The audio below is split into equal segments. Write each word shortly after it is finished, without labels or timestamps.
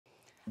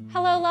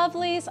Hello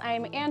lovelies,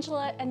 I'm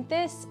Angela and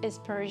this is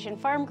Parisienne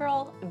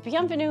Farmgirl.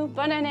 Bienvenue,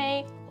 bonne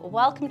année,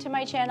 welcome to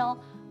my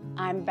channel.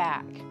 I'm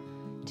back.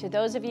 To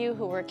those of you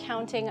who were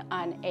counting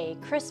on a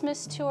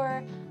Christmas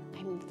tour,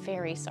 I'm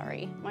very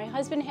sorry. My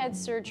husband had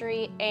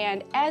surgery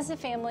and as a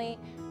family,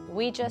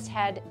 we just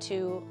had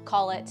to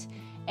call it,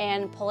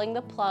 and pulling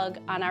the plug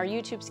on our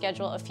YouTube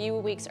schedule a few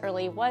weeks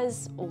early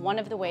was one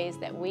of the ways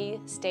that we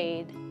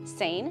stayed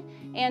sane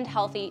and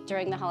healthy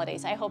during the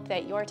holidays. I hope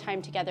that your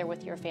time together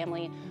with your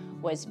family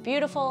was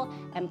beautiful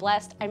and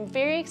blessed. I'm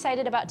very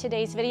excited about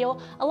today's video.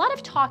 A lot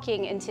of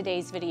talking in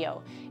today's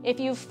video. If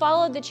you've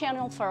followed the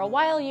channel for a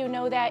while, you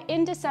know that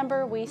in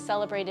December we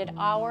celebrated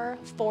our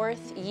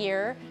 4th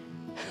year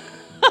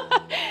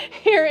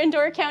here in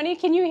Door County.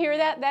 Can you hear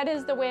that? That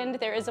is the wind.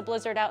 There is a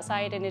blizzard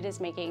outside and it is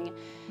making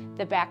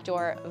the back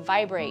door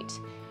vibrate,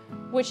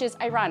 which is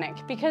ironic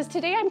because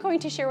today I'm going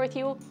to share with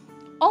you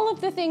all of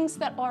the things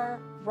that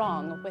are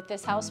wrong with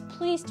this house.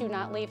 Please do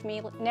not leave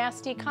me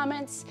nasty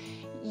comments.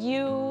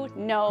 You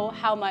know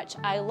how much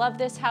I love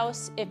this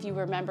house. If you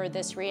remember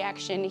this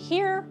reaction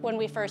here when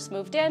we first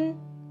moved in,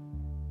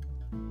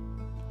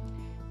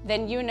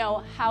 then you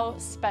know how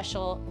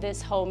special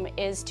this home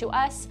is to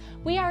us.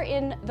 We are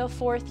in the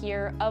 4th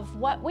year of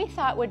what we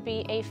thought would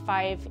be a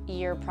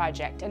 5-year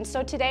project. And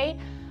so today,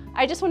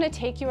 I just want to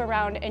take you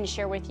around and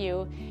share with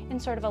you in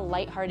sort of a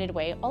lighthearted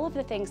way all of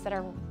the things that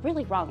are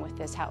really wrong with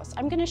this house.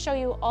 I'm going to show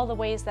you all the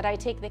ways that I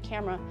take the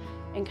camera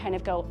and kind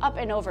of go up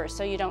and over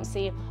so you don't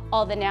see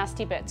all the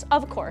nasty bits.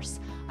 Of course,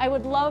 I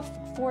would love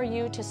for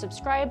you to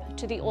subscribe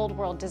to the Old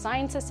World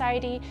Design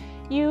Society.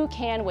 You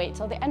can wait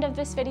till the end of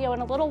this video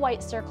and a little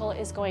white circle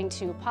is going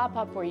to pop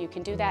up where you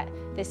can do that.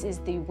 This is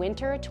the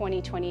Winter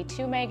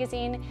 2022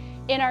 magazine.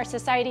 In our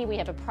society, we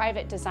have a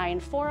private design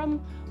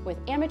forum with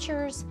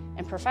amateurs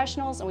and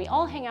professionals, and we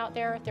all hang out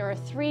there. There are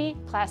 3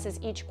 classes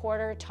each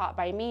quarter taught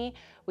by me.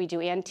 We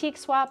do antique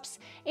swaps,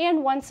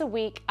 and once a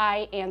week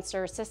I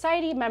answer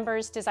society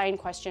members' design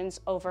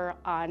questions over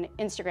on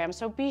Instagram.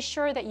 So be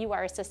sure that you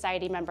are a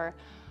society member.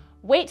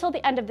 Wait till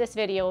the end of this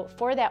video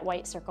for that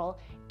white circle,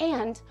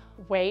 and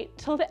wait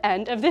till the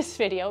end of this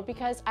video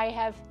because I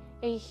have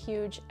a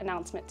huge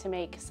announcement to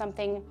make,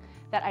 something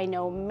that I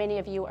know many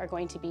of you are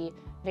going to be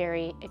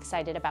very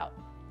excited about.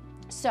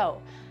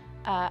 So,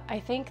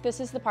 I think this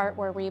is the part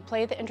where we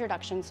play the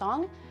introduction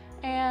song,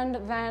 and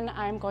then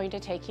I'm going to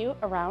take you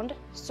around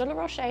sur le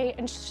rocher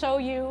and show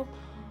you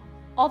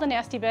all the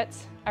nasty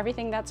bits,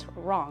 everything that's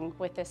wrong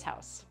with this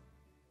house.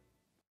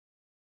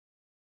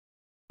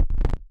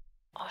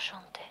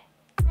 Enchanté.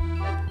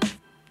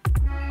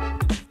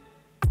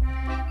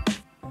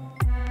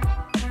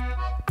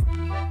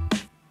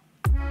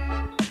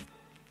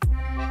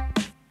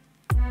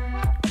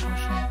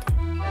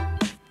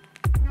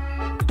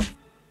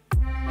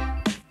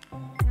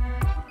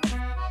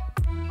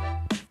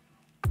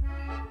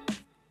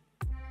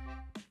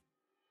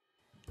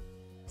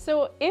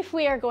 So if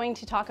we are going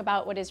to talk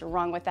about what is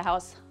wrong with the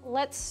house,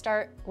 let's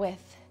start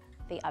with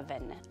the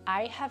oven.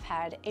 I have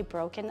had a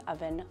broken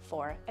oven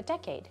for a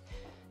decade.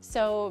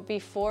 So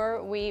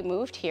before we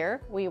moved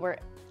here, we were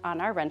on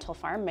our rental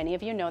farm. Many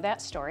of you know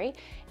that story.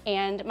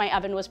 And my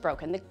oven was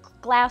broken. The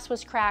glass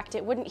was cracked.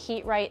 It wouldn't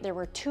heat right. There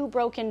were 2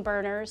 broken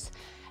burners.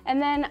 And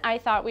then I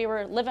thought we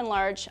were living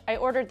large. I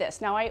ordered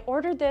this. Now I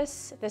ordered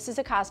this. This is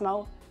a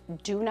Cosmo.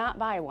 Do not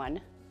buy one,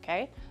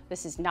 okay?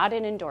 This is not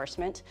an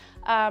endorsement.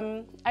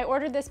 I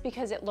ordered this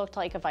because it looked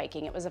like a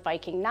Viking. It was a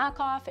Viking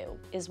knockoff. It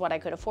is what I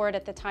could afford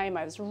at the time.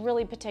 I was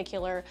really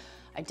particular.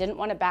 I didn't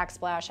want a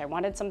backsplash. I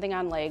wanted something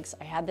on legs.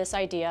 I had this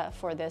idea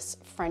for this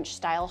French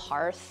style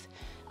hearth.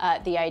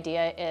 The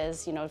idea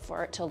is, you know,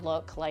 for it to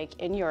look like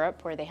in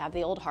Europe where they have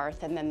the old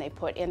hearth and then they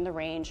put in the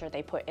range or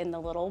they put in the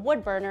little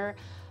wood burner.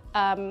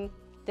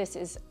 This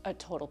is a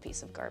total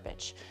piece of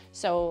garbage.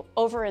 So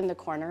over in the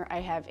corner, I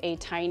have a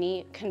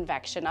tiny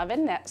convection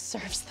oven that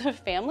serves the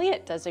family.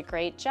 It does a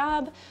great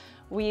job.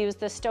 We use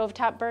the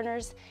stovetop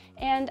burners,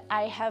 and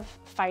I have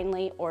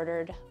finally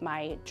ordered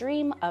my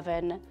dream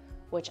oven,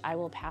 which I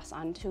will pass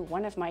on to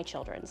one of my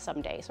children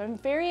someday. So I'm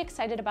very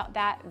excited about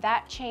that.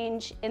 That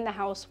change in the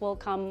house will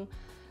come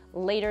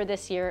later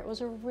this year. It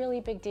was a really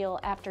big deal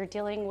after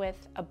dealing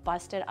with a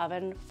busted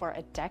oven for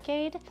a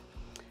decade.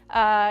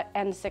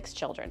 And 6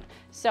 children.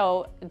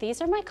 So these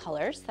are my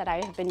colors that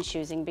I have been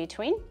choosing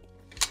between.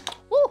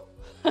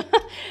 Woo!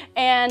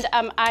 And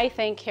I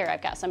think here,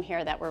 I've got some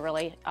here that were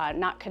really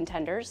not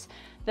contenders.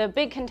 The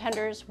big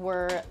contenders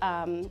were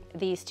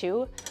these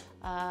 2.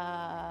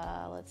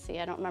 Let's see,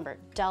 I don't remember.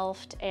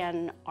 Delft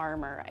and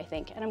Armor, I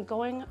think. And I'm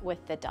going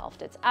with the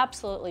Delft. It's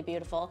absolutely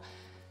beautiful.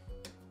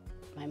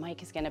 My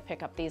mic is gonna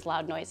pick up these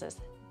loud noises.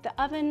 The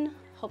oven,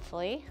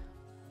 hopefully,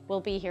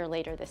 will be here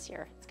later this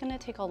year. It's gonna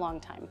take a long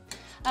time.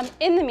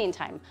 In the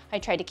meantime, I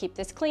try to keep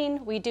this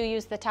clean. We do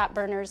use the top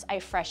burners. I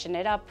freshen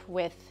it up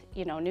with,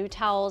 you know, new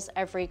towels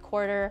every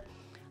quarter.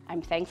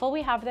 I'm thankful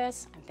we have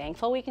this. I'm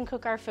thankful we can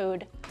cook our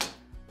food.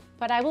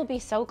 But I will be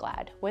so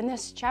glad when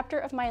this chapter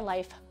of my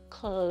life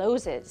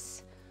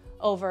closes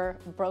over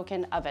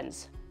broken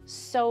ovens.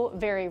 So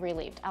very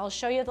relieved. I'll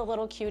show you the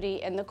little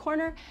cutie in the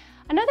corner.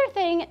 Another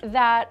thing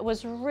that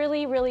was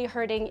really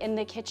hurting in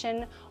the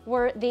kitchen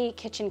were the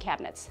kitchen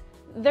cabinets.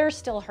 They're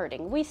still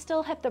hurting. We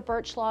still have the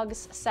birch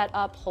logs set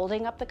up,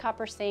 holding up the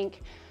copper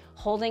sink,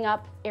 holding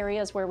up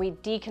areas where we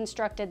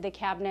deconstructed the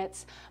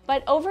cabinets.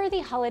 But over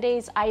the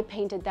holidays, I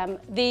painted them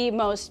the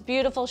most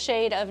beautiful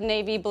shade of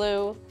navy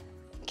blue.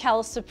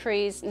 Kel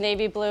Surprise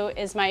navy blue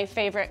is my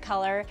favorite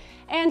color.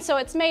 And so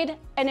it's made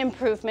an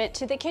improvement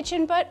to the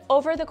kitchen, but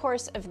over the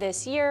course of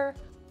this year,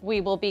 we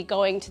will be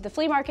going to the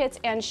flea markets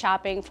and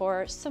shopping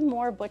for some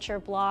more butcher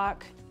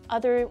block,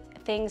 other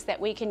things that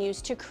we can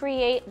use to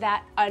create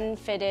that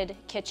unfitted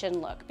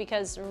kitchen look,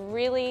 because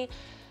really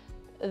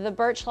the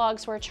birch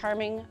logs were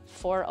charming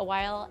for a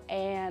while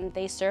and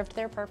they served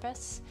their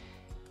purpose.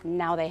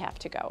 Now they have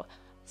to go.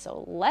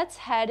 So let's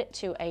head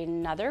to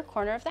another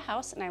corner of the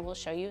house and I will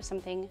show you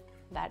something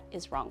that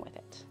is wrong with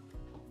it.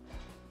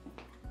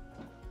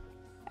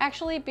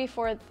 Actually,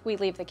 before we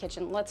leave the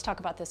kitchen, let's talk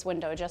about this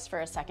window just for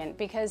a second,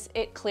 because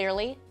it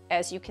clearly,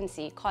 as you can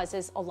see,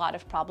 causes a lot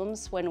of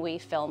problems when we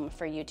film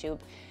for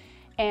YouTube.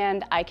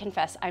 And I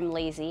confess I'm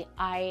lazy.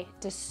 I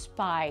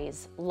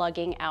despise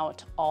lugging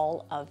out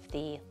all of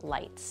the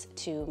lights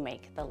to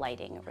make the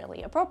lighting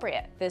really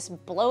appropriate. This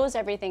blows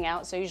everything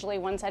out, so usually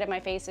one side of my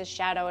face is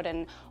shadowed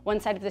and one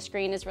side of the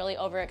screen is really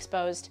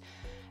overexposed.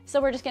 So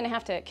we're just gonna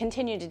have to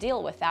continue to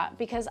deal with that,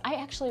 because I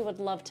actually would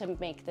love to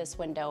make this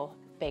window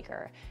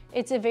bigger.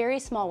 It's a very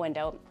small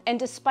window, and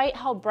despite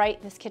how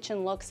bright this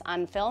kitchen looks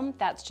on film,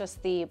 that's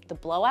just the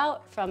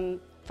blowout from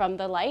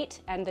the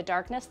light and the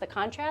darkness, the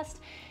contrast.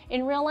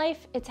 In real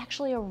life, it's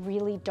actually a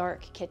really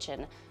dark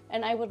kitchen,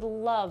 and I would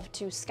love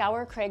to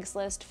scour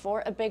Craigslist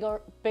for a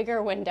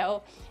bigger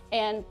window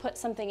and put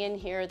something in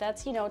here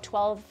that's, you know,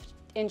 12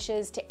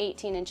 inches to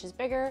 18 inches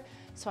bigger,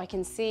 so I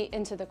can see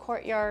into the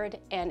courtyard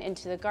and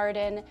into the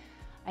garden.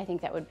 I think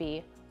that would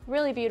be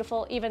really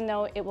beautiful, even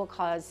though it will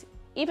cause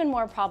even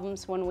more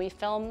problems when we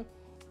film.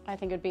 I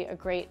think it would be a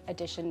great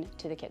addition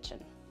to the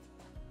kitchen.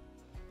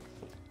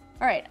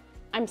 All right,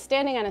 I'm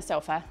standing on a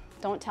sofa.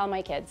 Don't tell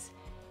my kids.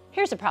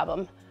 Here's a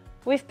problem.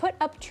 We've put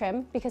up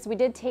trim because we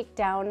did take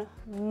down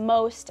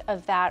most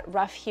of that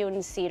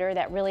rough-hewn cedar,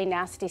 that really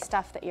nasty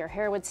stuff that your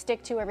hair would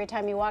stick to every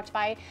time you walked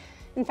by.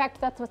 In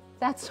fact,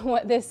 that's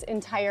what this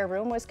entire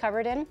room was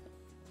covered in,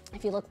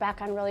 if you look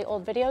back on really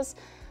old videos.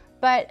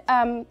 But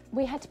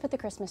we had to put the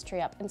Christmas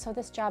tree up, and so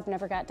this job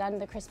never got done.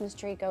 The Christmas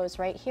tree goes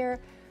right here.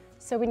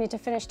 So we need to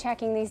finish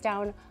tacking these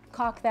down,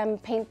 caulk them,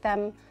 paint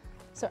them.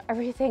 So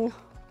everything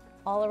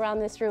all around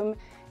this room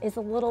is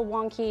a little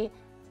wonky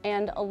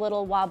and a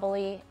little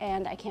wobbly,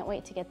 and I can't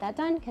wait to get that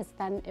done, because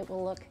then it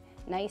will look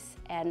nice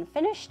and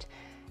finished.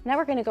 Now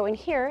we're gonna go in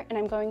here and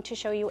I'm going to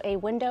show you a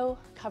window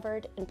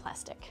covered in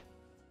plastic.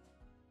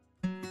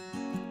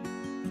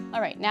 All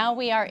right, now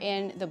we are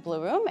in the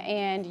blue room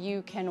and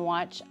you can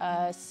watch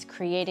us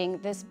creating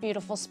this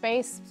beautiful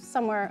space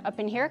somewhere up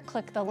in here.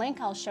 Click the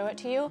link, I'll show it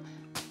to you.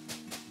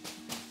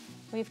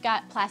 We've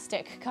got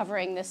plastic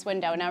covering this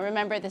window. Now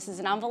remember, this is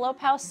an envelope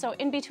house, so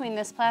in between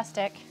this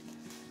plastic,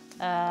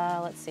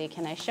 let's see,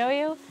 can I show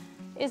you?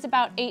 Is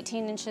about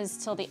 18 inches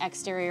till the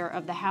exterior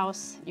of the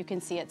house. You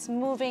can see it's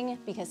moving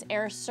because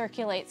air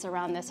circulates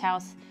around this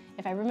house.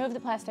 If I remove the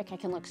plastic, I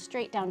can look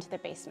straight down to the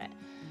basement.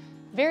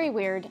 Very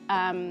weird.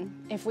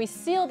 If we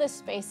seal this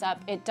space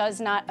up, it does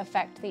not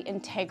affect the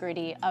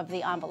integrity of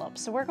the envelope.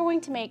 So we're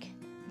going to make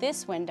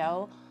this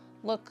window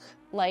look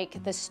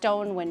like the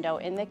stone window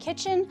in the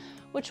kitchen,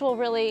 which will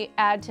really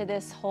add to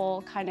this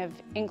whole kind of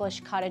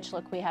English cottage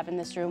look we have in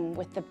this room,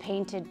 with the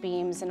painted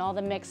beams and all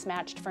the mixed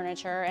matched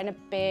furniture and a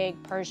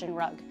big Persian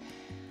rug.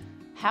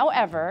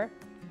 However,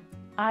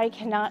 I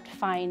cannot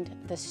find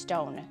the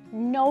stone.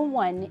 No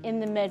one in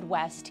the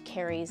Midwest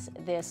carries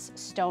this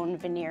stone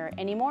veneer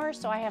anymore,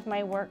 so I have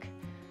my work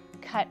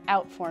cut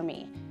out for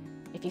me.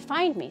 If you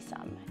find me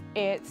some,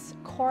 it's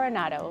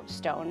Coronado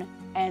stone,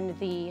 and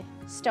the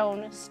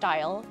stone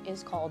style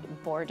is called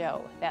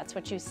Bordeaux. That's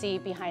what you see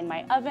behind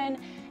my oven,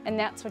 and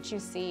that's what you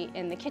see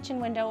in the kitchen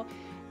window.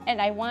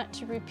 And I want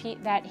to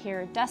repeat that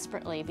here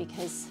desperately,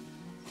 because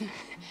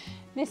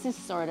this is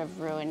sort of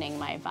ruining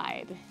my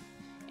vibe.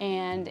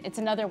 And it's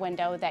another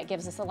window that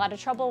gives us a lot of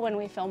trouble when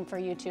we film for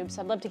YouTube,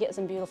 so I'd love to get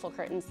some beautiful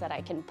curtains that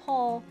I can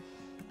pull.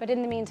 But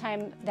in the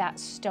meantime, that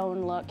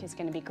stone look is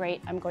gonna be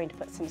great. I'm going to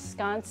put some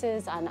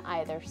sconces on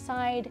either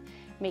side,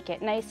 make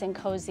it nice and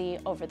cozy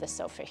over the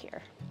sofa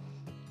here.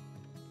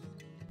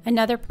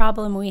 Another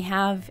problem we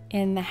have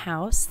in the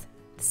house,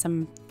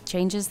 some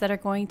changes that are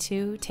going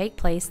to take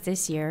place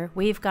this year.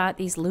 We've got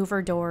these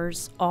louver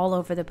doors all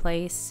over the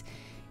place.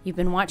 You've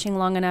been watching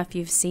long enough,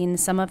 you've seen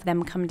some of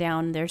them come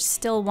down. There's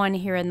still one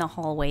here in the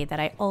hallway that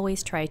I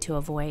always try to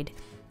avoid.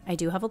 I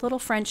do have a little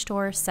French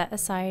door set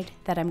aside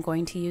that I'm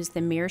going to use the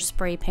mirror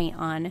spray paint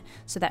on,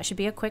 so that should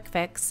be a quick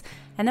fix.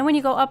 And then when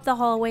you go up the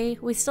hallway,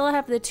 we still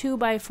have the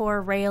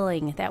 2x4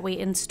 railing that we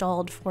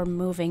installed for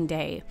moving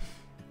day.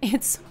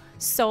 It's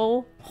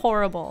so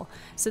horrible.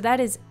 So that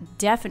is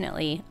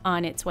definitely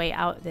on its way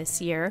out this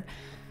year.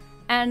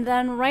 And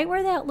then right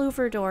where that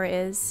louver door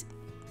is,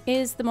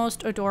 is the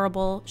most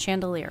adorable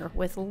chandelier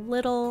with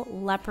little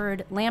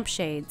leopard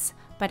lampshades.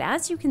 But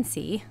as you can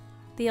see,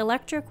 the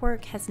electric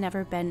work has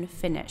never been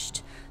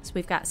finished. So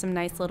we've got some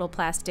nice little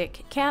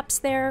plastic caps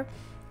there,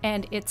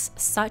 and it's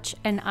such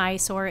an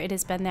eyesore. It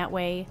has been that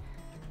way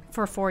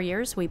for 4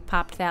 years. We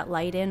popped that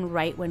light in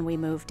right when we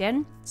moved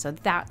in, so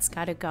that's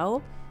gotta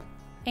go.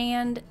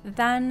 And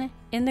then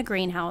in the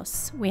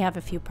greenhouse, we have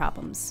a few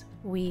problems.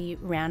 We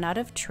ran out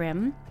of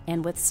trim,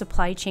 and with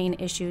supply chain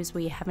issues,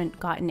 we haven't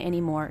gotten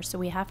any more. So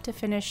we have to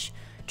finish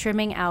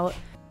trimming out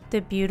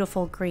the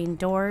beautiful green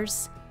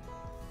doors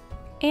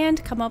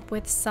and come up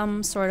with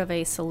some sort of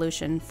a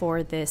solution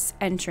for this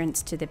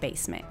entrance to the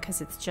basement,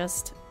 because it's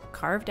just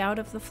carved out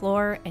of the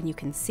floor and you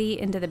can see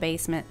into the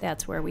basement.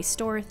 That's where we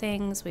store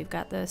things. We've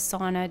got the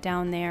sauna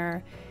down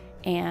there,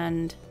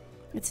 and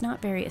it's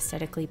not very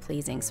aesthetically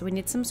pleasing. So we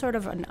need some sort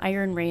of an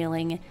iron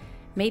railing,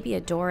 maybe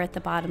a door at the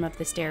bottom of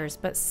the stairs,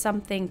 but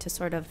something to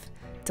sort of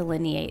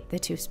delineate the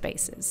two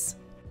spaces.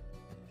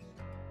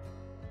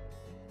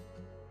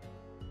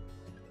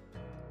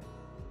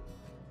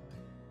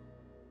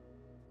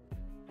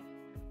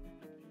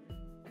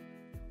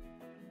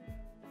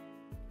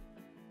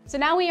 So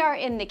now we are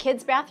in the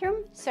kids'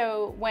 bathroom.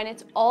 So when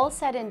it's all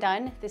said and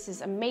done, this is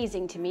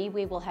amazing to me.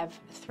 We will have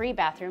 3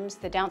 bathrooms.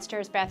 The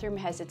downstairs bathroom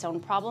has its own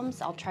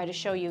problems. I'll try to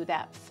show you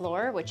that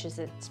floor, which is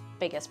its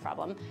biggest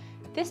problem.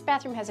 This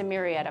bathroom has a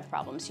myriad of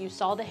problems. You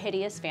saw the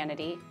hideous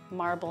vanity,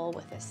 marble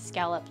with a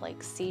scallop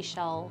like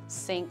seashell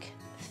sink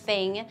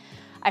thing.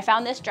 I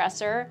found this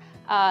dresser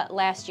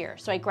last year,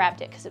 so I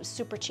grabbed it because it was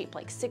super cheap,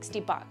 like 60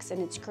 bucks,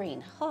 and it's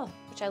green,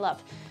 which I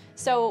love.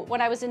 So when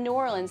I was in New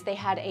Orleans, they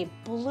had a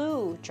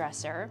blue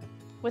dresser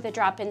with a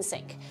drop-in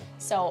sink.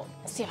 So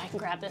let's see if I can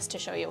grab this to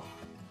show you.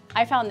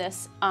 I found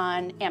this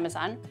on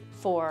Amazon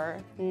for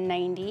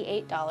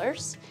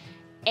 $98,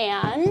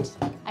 and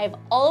I've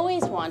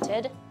always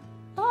wanted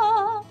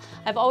a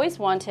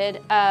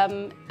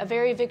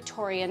very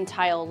Victorian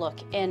tile look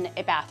in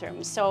a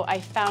bathroom. So I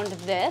found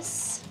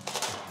this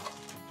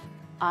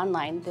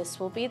online. This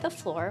will be the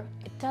floor.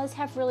 It does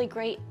have really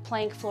great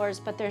plank floors,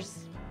 but there's,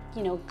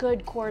 you know,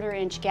 good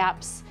 1/4-inch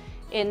gaps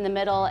in the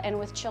middle, and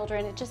with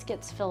children it just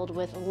gets filled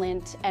with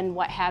lint and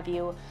what have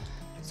you.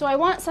 So I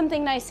want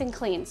something nice and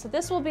clean. So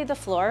this will be the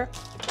floor.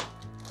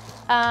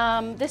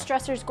 This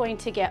dresser is going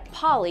to get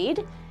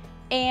polyed,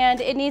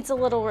 and it needs a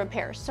little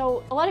repair.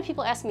 So a lot of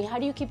people ask me, how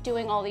do you keep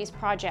doing all these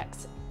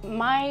projects?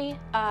 My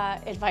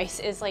advice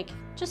is, like,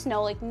 just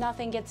know, like,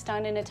 nothing gets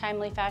done in a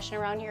timely fashion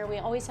around here. We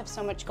always have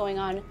so much going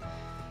on.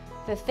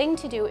 The thing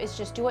to do is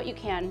just do what you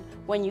can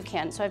when you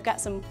can. So I've got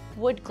some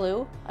wood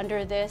glue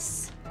under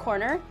this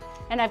corner,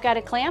 and I've got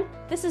a clamp.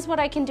 This is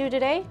what I can do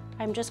today.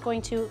 I'm just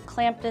going to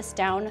clamp this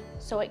down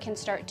so it can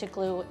start to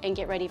glue and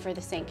get ready for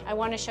the sink. I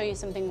want to show you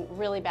something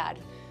really bad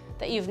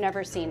that you've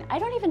never seen. I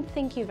don't even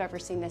think you've ever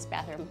seen this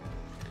bathroom.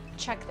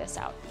 Check this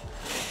out.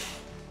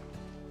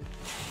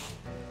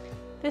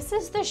 This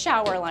is the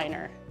shower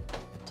liner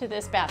to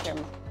this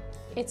bathroom.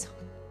 It's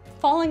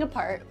falling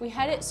apart. We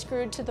had it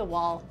screwed to the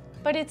wall,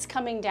 but it's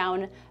coming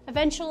down.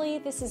 Eventually,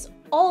 this is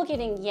all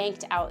getting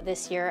yanked out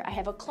this year. I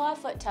have a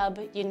clawfoot tub.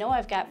 You know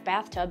I've got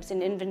bathtubs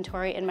in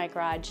inventory in my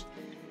garage.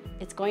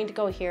 It's going to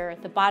go here.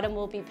 The bottom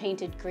will be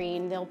painted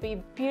green. There'll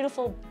be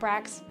beautiful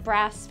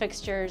brass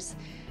fixtures.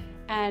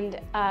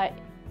 And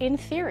in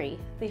theory,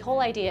 the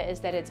whole idea is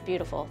that it's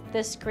beautiful.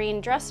 This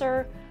green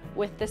dresser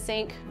with the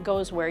sink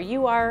goes where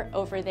you are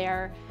over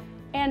there,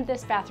 and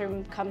this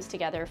bathroom comes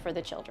together for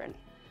the children.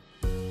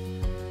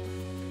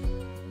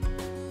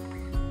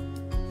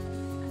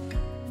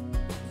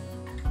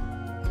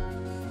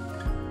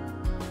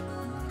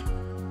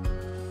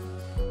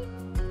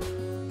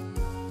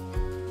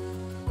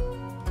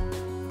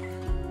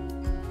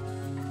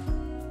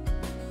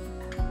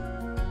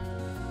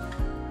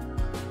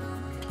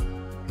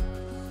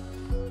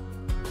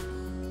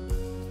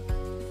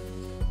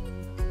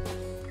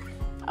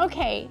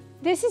 Okay,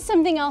 this is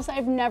something else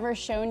I've never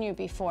shown you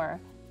before.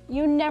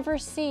 You never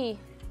see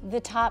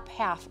the top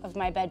half of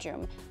my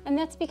bedroom, and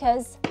that's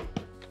because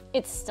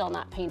it's still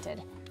not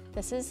painted.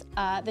 This is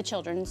the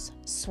children's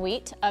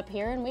suite up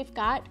here, and we've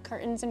got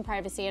curtains and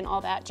privacy and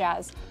all that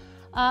jazz.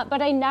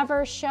 But I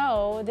never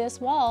show this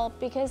wall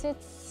because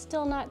it's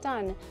still not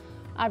done.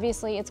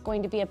 Obviously, it's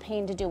going to be a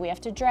pain to do. We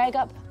have to drag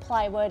up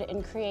plywood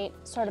and create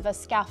sort of a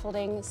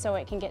scaffolding so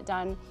it can get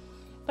done.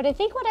 But I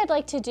think what I'd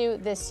like to do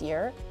this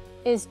year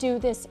is do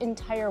this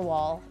entire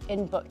wall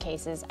in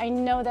bookcases. I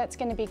know that's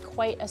going to be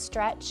quite a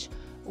stretch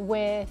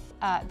with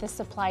the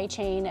supply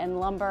chain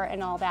and lumber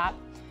and all that,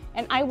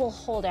 and I will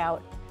hold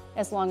out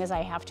as long as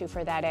I have to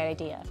for that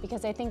idea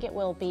because I think it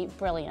will be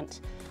brilliant.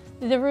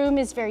 The room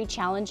is very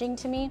challenging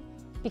to me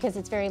because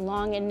it's very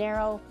long and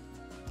narrow,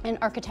 and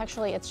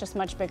architecturally it's just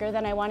much bigger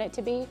than I want it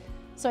to be.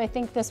 So I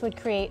think this would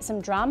create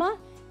some drama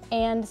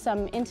and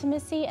some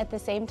intimacy at the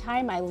same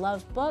time. I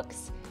love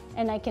books,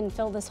 and I can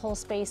fill this whole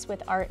space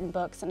with art and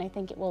books, and I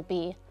think it will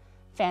be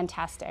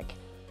fantastic.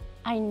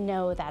 I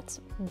know that's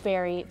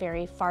very,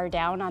 very far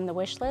down on the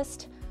wish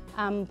list,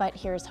 but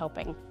here's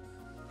hoping.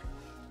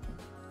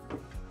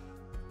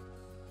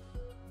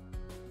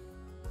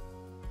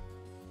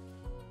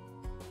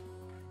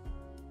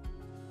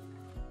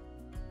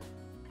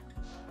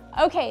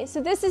 Okay,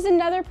 so this is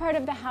another part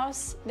of the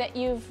house that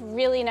you've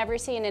really never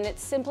seen, and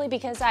it's simply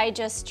because I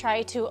just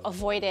try to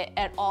avoid it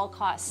at all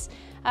costs.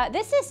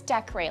 This is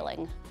deck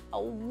railing.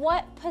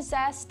 What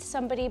possessed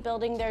somebody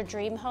building their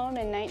dream home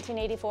in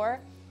 1984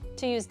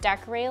 to use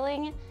deck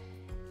railing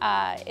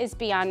is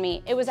beyond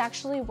me. It was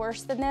actually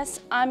worse than this.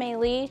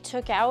 Amélie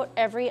took out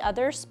every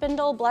other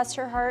spindle, bless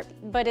her heart,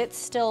 but it's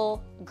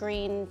still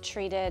green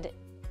treated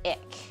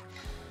ick.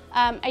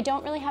 I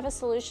don't really have a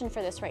solution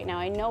for this right now.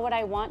 I know what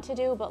I want to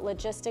do, but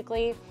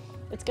logistically,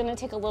 it's gonna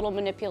take a little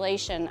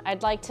manipulation.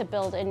 I'd like to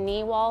build a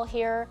knee wall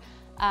here,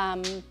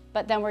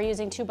 but then we're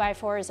using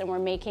 2x4s and we're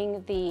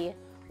making the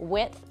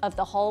width of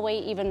the hallway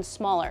even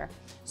smaller.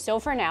 So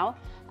for now,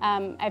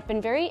 I've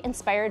been very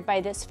inspired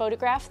by this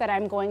photograph that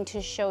I'm going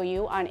to show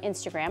you on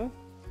Instagram.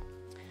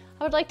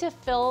 I would like to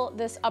fill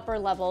this upper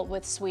level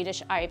with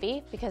Swedish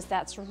ivy because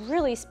that's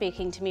really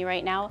speaking to me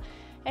right now,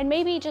 and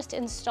maybe just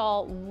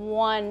install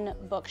one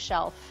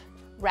bookshelf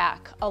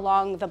rack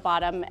along the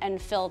bottom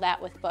and fill that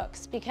with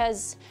books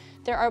because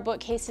there are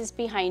bookcases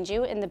behind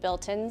you in the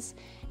built-ins,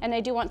 and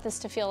I do want this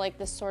to feel like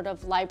this sort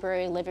of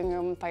library, living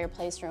room,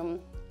 fireplace room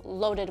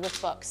loaded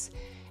with books.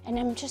 And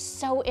I'm just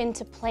so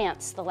into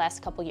plants the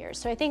last couple years.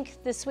 So I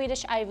think the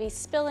Swedish ivy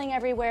spilling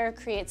everywhere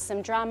creates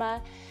some drama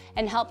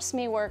and helps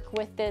me work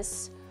with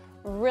this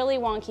really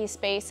wonky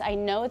space. I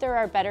know there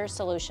are better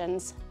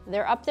solutions.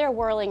 They're up there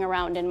whirling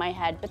around in my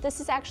head, but this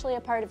is actually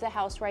a part of the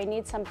house where I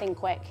need something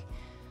quick.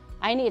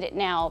 I need it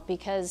now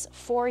because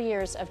 4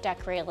 years of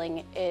deck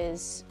railing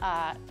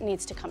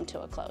needs to come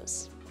to a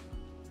close.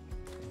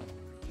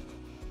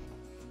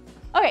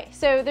 Okay,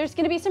 so there's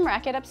gonna be some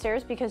racket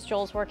upstairs because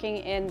Joel's working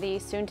in the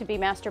soon-to-be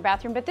master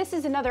bathroom, but this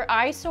is another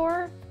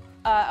eyesore,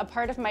 a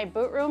part of my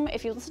boot room.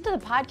 If you listen to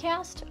the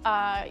podcast,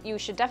 you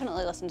should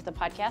definitely listen to the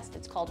podcast.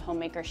 It's called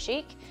Homemaker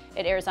Chic.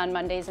 It airs on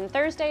Mondays and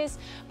Thursdays,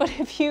 but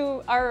if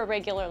you are a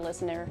regular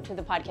listener to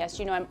the podcast,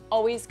 you know I'm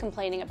always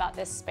complaining about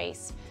this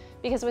space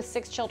because with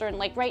 6 children,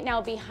 like right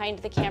now behind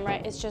the camera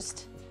is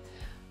just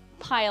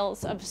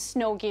piles of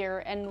snow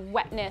gear and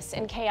wetness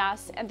and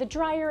chaos, and the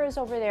dryer is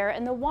over there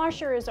and the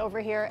washer is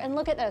over here, and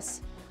look at this.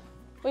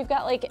 We've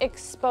got like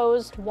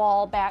exposed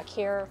wall back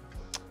here.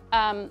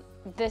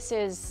 This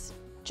is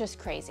just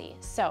crazy.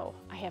 So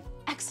I have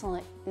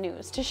excellent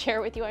news to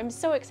share with you. I'm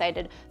so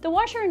excited. The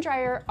washer and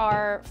dryer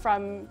are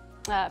from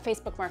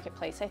Facebook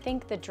Marketplace. I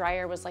think the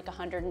dryer was like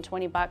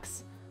 120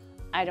 bucks.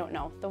 I don't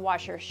know. The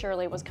washer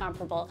surely was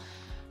comparable.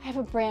 I have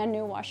a brand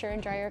new washer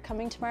and dryer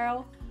coming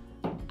tomorrow.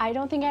 I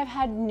don't think I've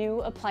had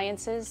new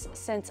appliances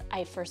since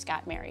I first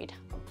got married.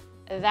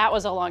 That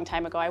was a long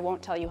time ago. I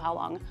won't tell you how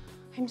long.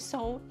 I'm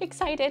so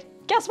excited.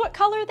 Guess what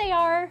color they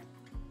are?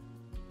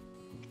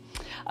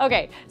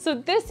 Okay, so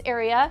this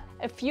area,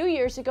 a few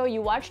years ago,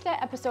 you watched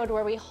that episode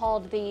where we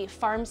hauled the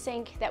farm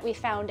sink that we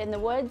found in the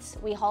woods.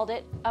 We hauled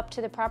it up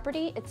to the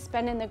property. It's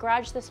been in the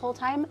garage this whole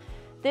time.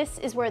 This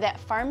is where that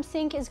farm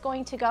sink is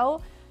going to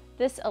go.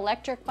 This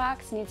electric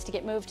box needs to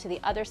get moved to the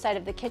other side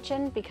of the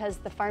kitchen because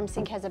the farm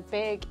sink has a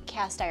big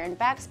cast iron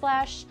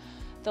backsplash.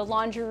 The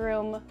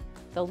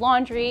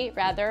laundry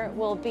rather,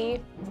 will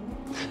be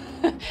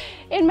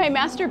in my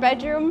master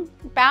bedroom,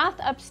 bath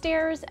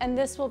upstairs, and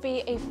this will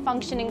be a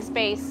functioning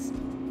space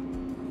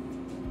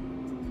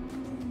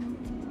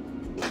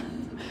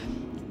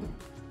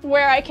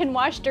where I can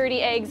wash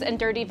dirty eggs and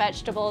dirty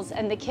vegetables,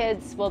 and the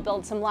kids will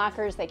build some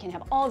lockers. They can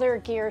have all their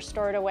gear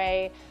stored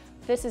away.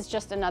 This is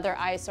just another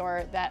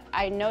eyesore that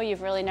I know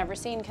you've really never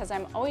seen because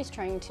I'm always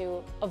trying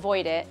to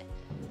avoid it.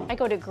 I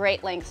go to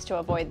great lengths to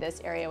avoid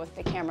this area with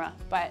the camera,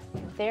 but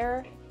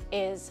there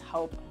is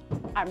hope.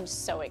 I'm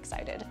so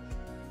excited.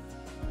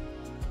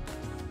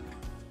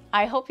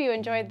 I hope you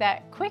enjoyed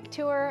that quick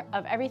tour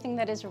of everything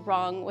that is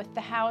wrong with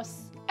the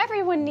house.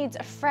 Everyone needs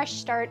a fresh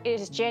start. It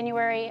is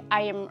January.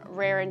 I am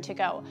raring to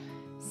go.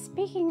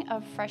 Speaking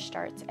of fresh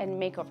starts and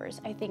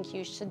makeovers, I think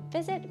you should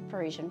visit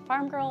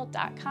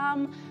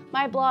ParisienneFarmgirl.com.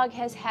 My blog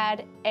has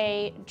had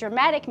a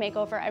dramatic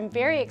makeover. I'm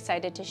very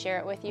excited to share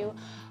it with you.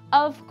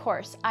 Of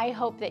course, I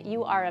hope that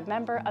you are a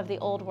member of the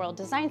Old World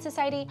Design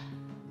Society.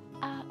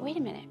 Wait a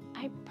minute,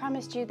 I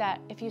promised you that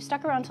if you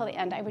stuck around till the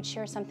end, I would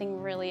share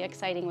something really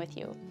exciting with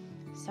you.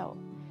 So,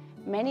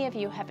 many of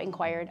you have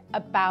inquired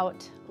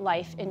about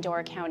life in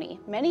Door County.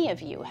 Many of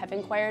you have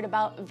inquired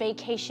about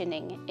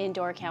vacationing in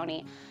Door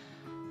County.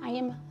 I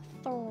am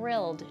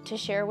thrilled to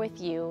share with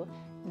you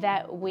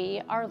that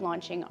we are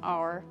launching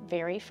our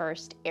very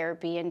first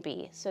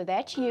Airbnb so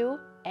that you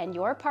and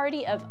your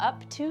party of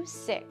up to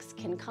 6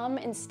 can come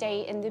and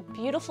stay in the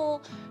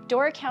beautiful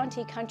Door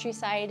County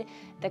countryside.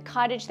 The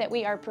cottage that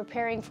we are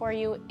preparing for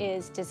you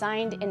is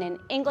designed in an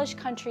English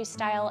country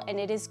style, and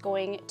it is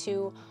going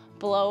to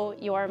blow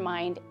your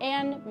mind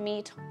and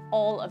meet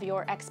all of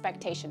your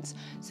expectations.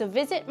 So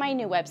visit my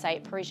new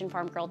website,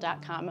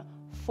 ParisienneFarmgirl.com,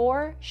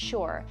 for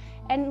sure,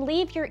 and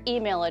leave your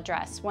email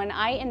address when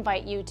I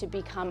invite you to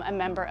become a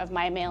member of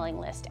my mailing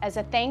list. As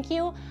a thank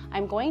you,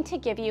 I'm going to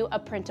give you a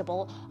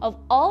printable of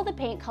all the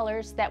paint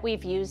colors that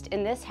we've used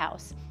in this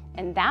house,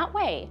 and that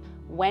way,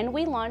 When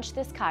we launch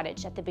this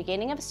cottage at the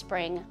beginning of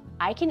spring,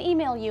 I can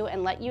email you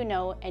and let you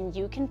know, and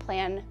you can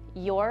plan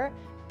your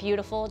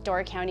beautiful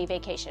Door County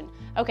vacation.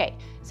 Okay,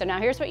 so now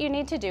here's what you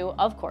need to do.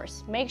 Of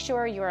course, make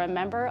sure you're a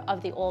member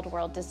of the Old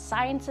World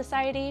Design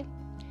Society.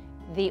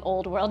 The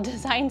Old World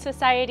Design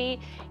Society.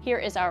 Here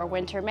is our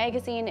winter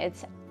magazine.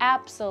 It's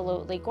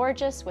absolutely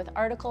gorgeous with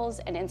articles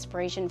and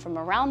inspiration from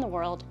around the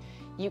world.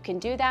 You can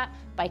do that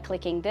by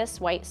clicking this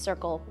white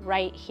circle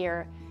right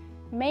here.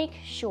 Make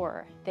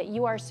sure that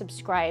you are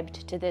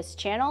subscribed to this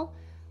channel.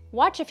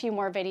 Watch a few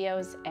more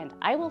videos, and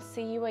I will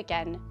see you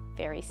again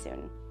very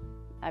soon.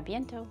 A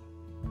bientôt.